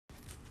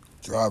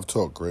Drive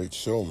Talk, great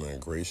show,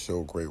 man. Great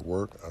show, great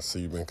work. I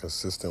see you've been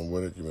consistent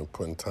with it. You've been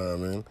putting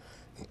time in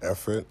and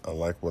effort. I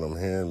like what I'm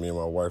hearing. Me and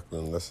my wife have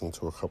been listening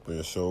to a couple of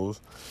your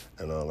shows.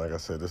 And like I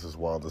said, this is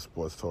Wilder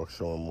Sports Talk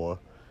Show and more.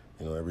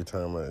 You know, every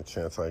time a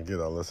chance I get,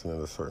 I listen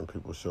to certain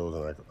people's shows,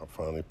 and I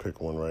finally pick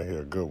one right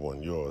here, a good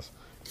one, yours.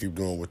 Keep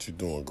doing what you're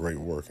doing. Great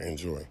work.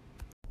 Enjoy.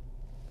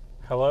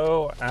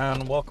 Hello,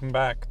 and welcome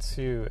back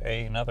to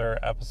another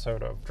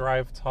episode of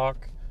Drive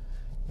Talk.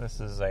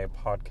 This is a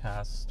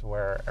podcast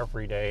where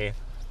every day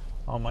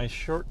on my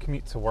short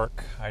commute to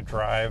work, I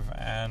drive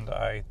and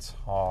I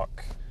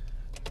talk.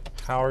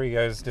 How are you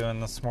guys doing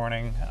this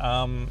morning?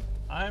 I'm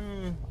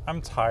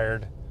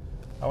tired.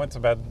 I went to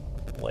bed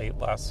late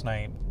last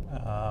night.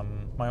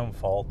 My own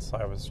fault.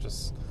 I was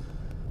just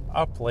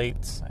up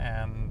late,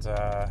 and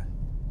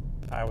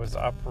I was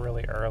up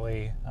really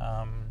early.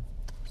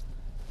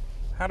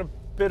 Had a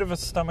bit of a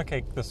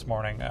stomachache this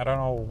morning. I don't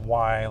know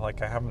why. I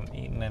haven't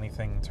eaten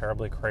anything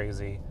terribly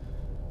crazy.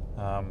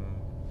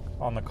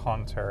 On the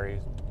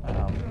contrary,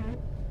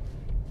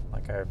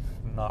 I've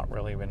not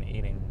really been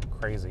eating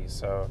crazy.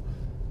 So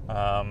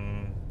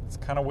it's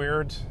kind of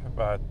weird,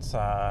 but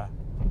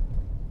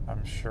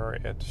I'm sure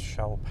it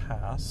shall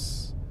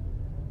pass.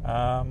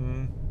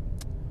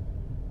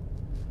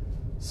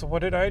 So what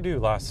did I do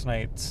last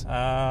night?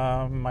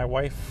 My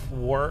wife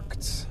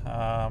worked.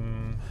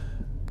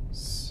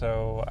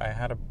 So I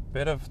had a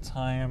bit of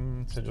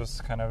time to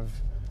just kind of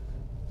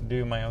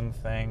do my own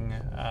thing.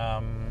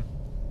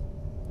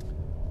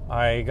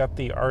 I got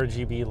the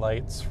RGB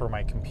lights for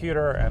my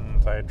computer,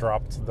 and I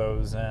dropped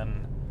those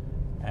in,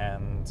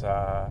 and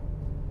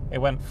it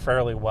went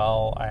fairly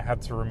well. I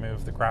had to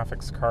remove the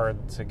graphics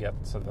card to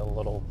get to the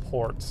little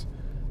port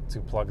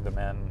to plug them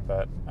in,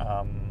 but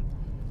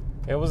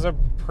it was a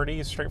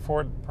pretty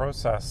straightforward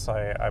process.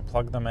 I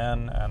plugged them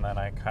in, and then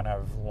I kind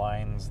of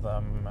lined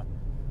them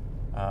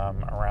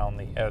around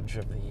the edge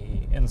of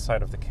the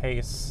inside of the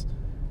case,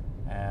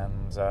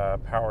 and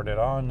powered it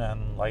on,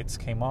 and lights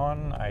came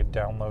on. I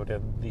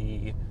downloaded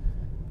the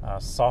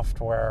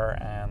software,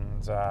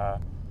 and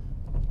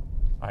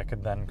I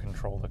could then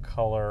control the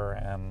color,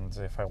 and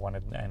if I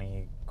wanted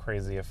any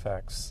crazy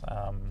effects.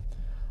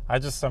 I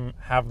just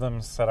have them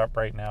set up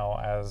right now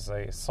as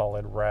a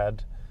solid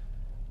red,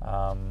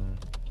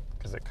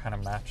 because it kind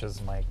of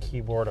matches my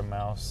keyboard and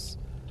mouse,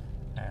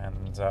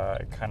 and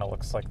it kind of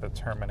looks like the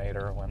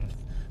Terminator when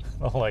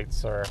the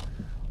lights are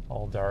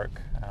all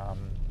dark.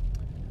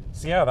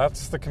 So yeah,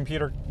 that's the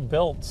computer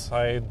built.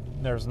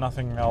 There's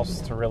nothing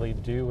else to really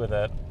do with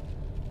it,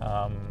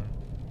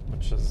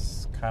 which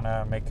is kind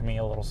of making me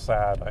a little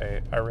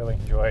sad. I really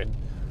enjoyed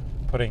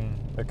putting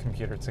the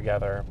computer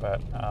together,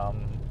 but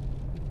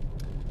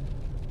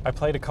I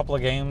played a couple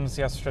of games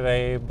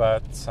yesterday,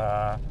 but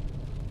I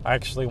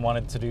actually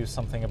wanted to do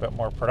something a bit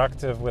more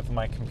productive with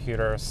my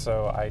computer,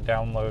 so I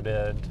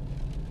downloaded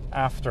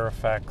After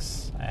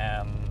Effects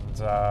and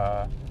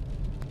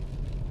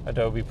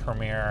Adobe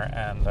Premiere,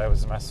 and I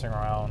was messing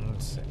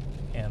around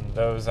in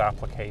those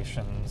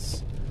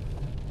applications,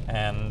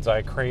 and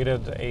I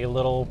created a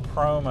little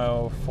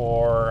promo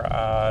for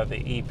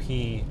the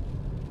EP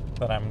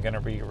that I'm going to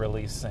be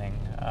releasing,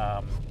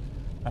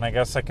 and I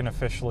guess I can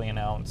officially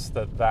announce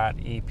that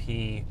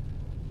EP,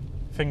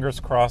 fingers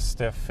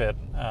crossed if it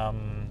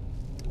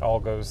all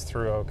goes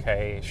through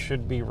okay,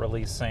 should be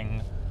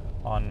releasing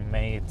on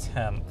May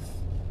 10th.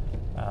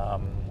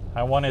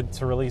 I wanted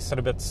to release it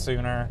a bit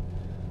sooner,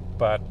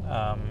 but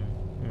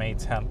May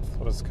 10th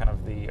was kind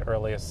of the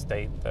earliest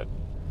date that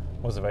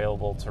was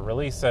available to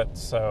release it,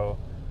 so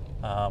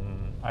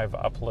I've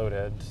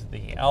uploaded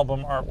the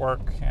album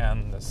artwork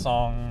and the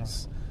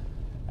songs,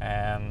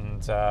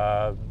 and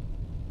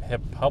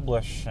hit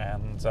publish,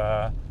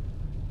 and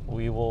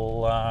we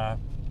will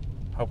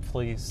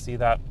hopefully see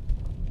that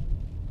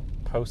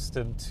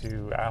posted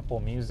to Apple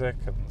Music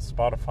and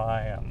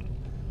Spotify and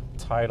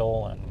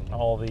Tidal and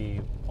all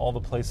the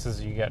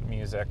places you get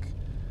music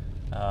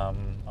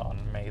on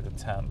May the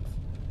 10th.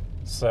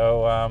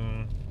 So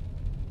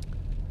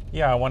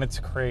yeah, I wanted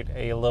to create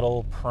a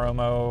little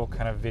promo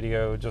kind of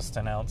video just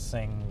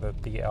announcing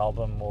that the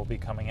album will be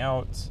coming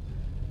out,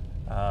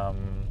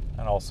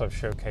 and also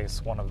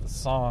showcase one of the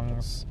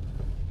songs.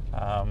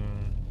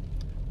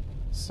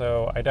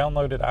 So I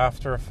downloaded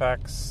After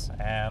Effects,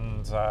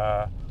 and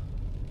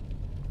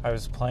I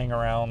was playing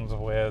around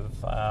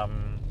with,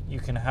 you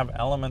can have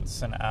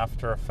elements in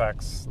After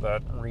Effects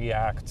that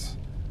react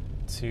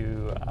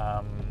to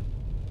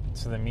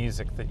the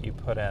music that you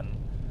put in.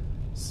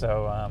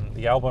 So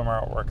the album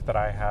artwork that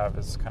I have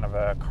is kind of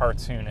a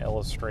cartoon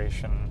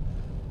illustration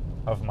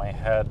of my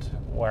head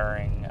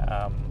wearing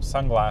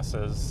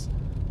sunglasses,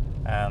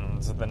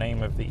 and the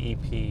name of the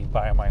EP,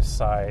 By My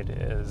Side,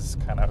 is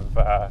kind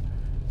of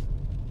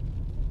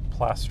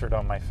plastered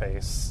on my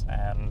face,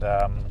 and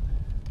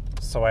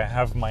so I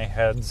have my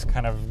heads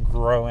kind of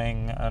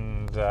growing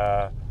and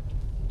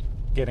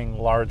getting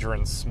larger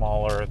and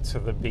smaller to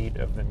the beat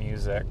of the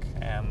music,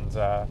 and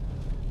it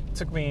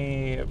took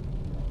me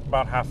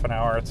about half an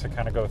hour to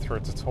kind of go through a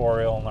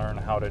tutorial and learn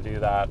how to do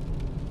that.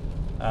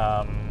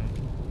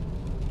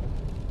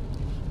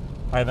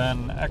 I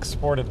then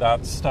exported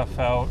that stuff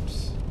out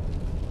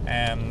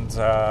and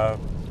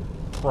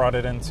brought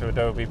it into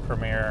Adobe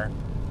Premiere,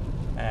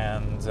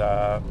 and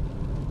I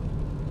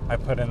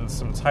put in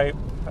some type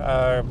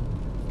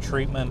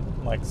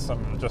treatment, like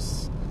some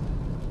just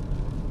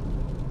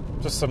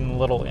some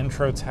little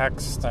intro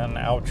text and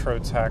outro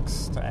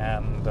text,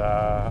 and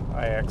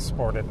I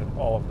exported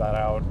all of that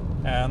out.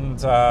 And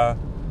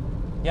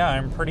yeah,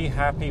 I'm pretty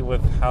happy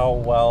with how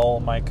well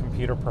my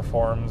computer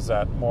performs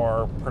at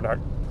more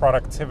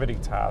productivity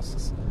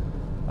tasks.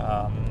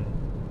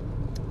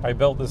 I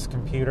built this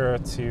computer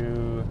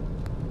to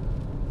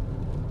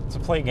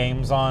play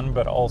games on,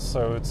 but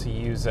also to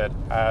use it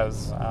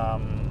as a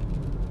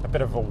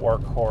bit of a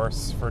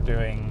workhorse for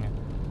doing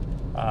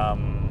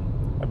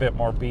a bit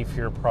more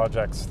beefier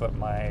projects that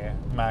my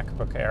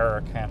MacBook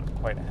Air can't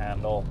quite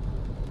handle.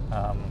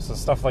 So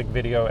stuff like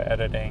video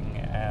editing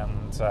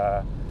and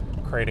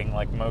creating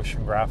like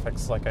motion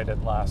graphics like I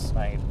did last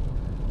night.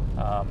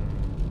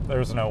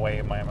 There's no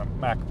way my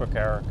MacBook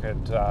Air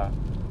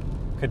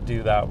could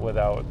do that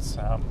without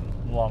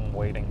long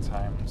waiting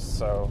times.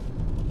 So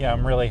yeah,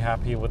 I'm really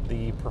happy with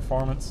the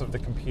performance of the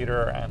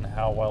computer and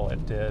how well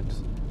it did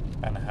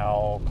and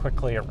how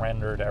quickly it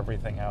rendered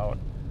everything out.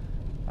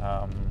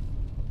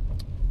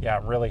 Yeah,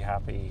 I'm really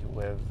happy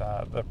with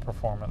the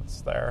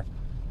performance there.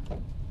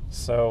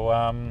 So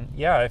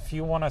yeah, if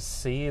you want to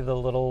see the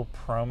little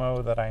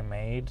promo that I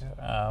made,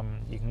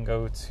 you can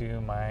go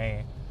to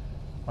my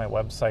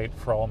website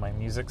for all my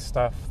music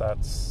stuff.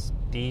 That's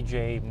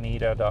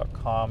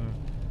djmeida.com.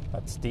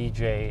 That's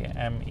djmeida.com.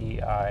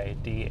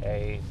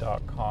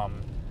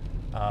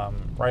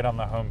 Right on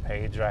the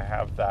homepage, I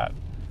have that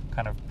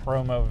kind of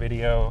promo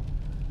video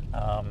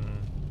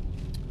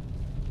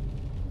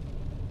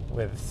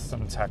with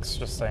some text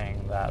just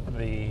saying that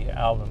the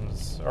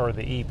albums or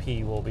the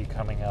EP will be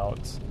coming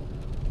out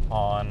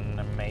on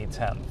May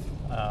 10th.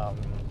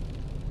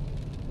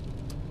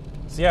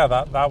 So yeah,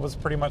 that was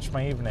pretty much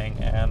my evening,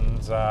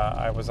 and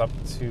I was up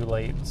too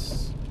late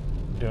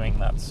doing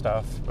that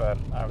stuff, but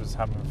I was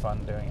having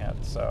fun doing it.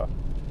 So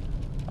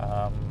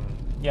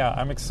yeah,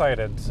 I'm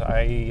excited.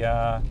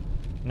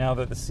 Now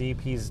that the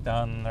CEP's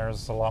done,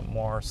 there's a lot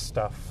more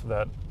stuff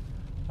that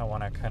I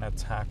want to kind of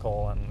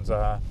tackle, and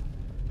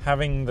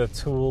having the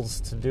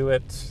tools to do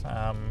it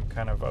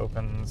kind of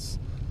opens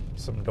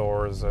some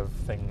doors of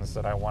things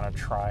that I want to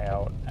try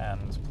out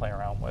and play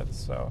around with.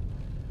 So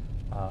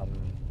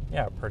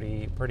yeah,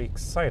 pretty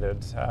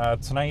excited.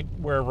 Tonight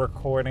we're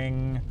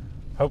recording,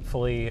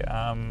 hopefully,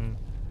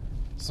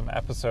 some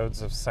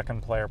episodes of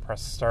Second Player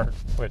Press Start,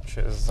 which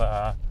is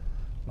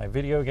my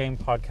video game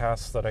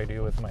podcast that I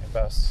do with my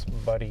best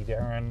buddy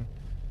Darren.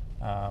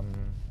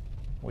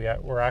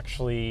 We're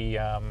actually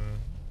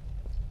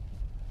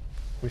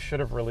we should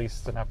have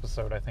released an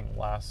episode, I think,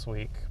 last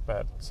week,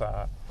 but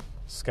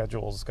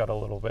schedules got a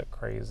little bit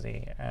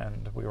crazy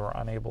and we were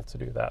unable to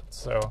do that.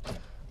 So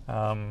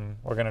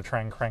we're going to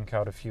try and crank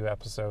out a few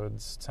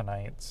episodes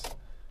tonight,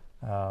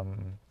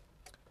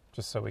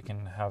 just so we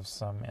can have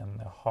some in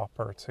the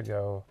hopper to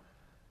go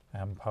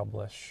and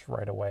publish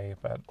right away.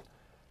 But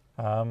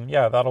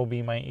yeah, that'll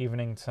be my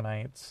evening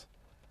tonight.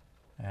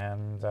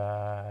 And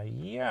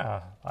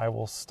yeah, I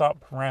will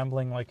stop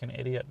rambling like an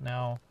idiot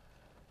now.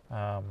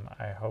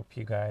 I hope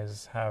you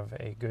guys have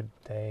a good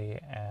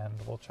day, and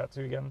we'll chat to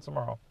you again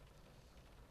tomorrow.